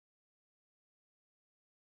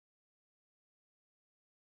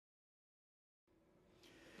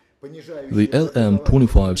The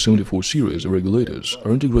LM2574 series of regulators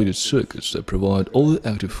are integrated circuits that provide all the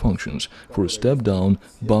active functions for a step-down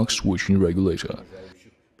buck-switching regulator.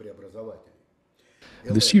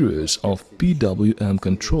 The series of PWM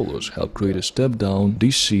controllers help create a step-down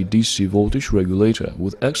DC-DC voltage regulator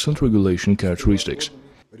with excellent regulation characteristics.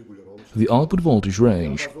 The output voltage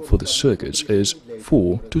range for the circuits is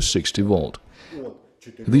 4 to 60 volt.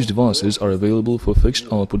 These devices are available for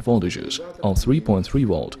fixed output voltages of 3.3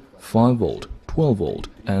 volt, 5 volt, 12 volt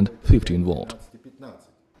and 15 volt.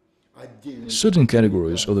 Certain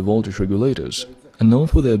categories of the voltage regulators are known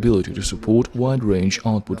for their ability to support wide-range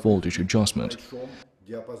output voltage adjustment.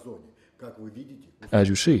 As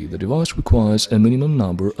you see, the device requires a minimum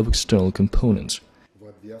number of external components.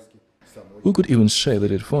 We could even say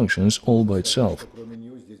that it functions all by itself.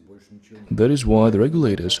 That is why the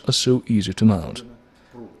regulators are so easy to mount.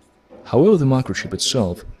 However, the microchip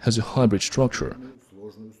itself has a hybrid structure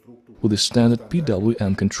with a standard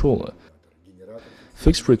PWM controller,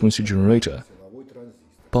 fixed frequency generator,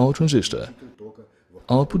 power transistor,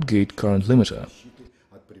 output gate current limiter,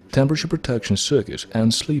 temperature protection circuit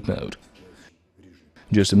and sleep mode.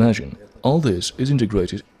 Just imagine, all this is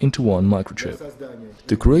integrated into one microchip.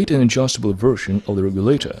 To create an adjustable version of the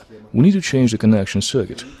regulator, we need to change the connection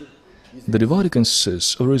circuit. The divider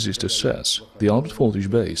consists of resistor sets, the output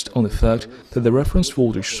voltage based on the fact that the reference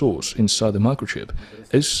voltage source inside the microchip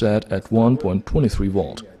is set at 1.23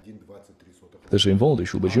 volt. The same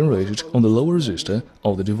voltage will be generated on the lower resistor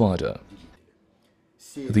of the divider.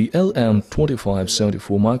 The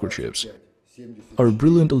LM2574 microchips are a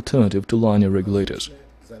brilliant alternative to linear regulators.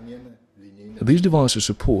 These devices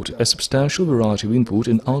support a substantial variety of input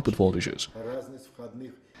and output voltages.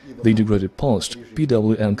 The integrated pulsed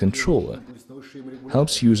PWM controller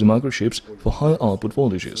helps use the microchips for high output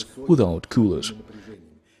voltages without coolers.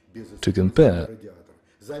 To compare,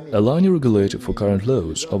 a linear regulator for current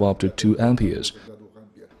loads of up to 2 amperes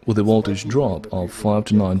with a voltage drop of 5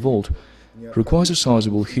 to 9 volt requires a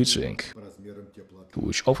sizable heatsink,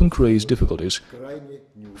 which often creates difficulties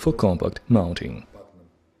for compact mounting.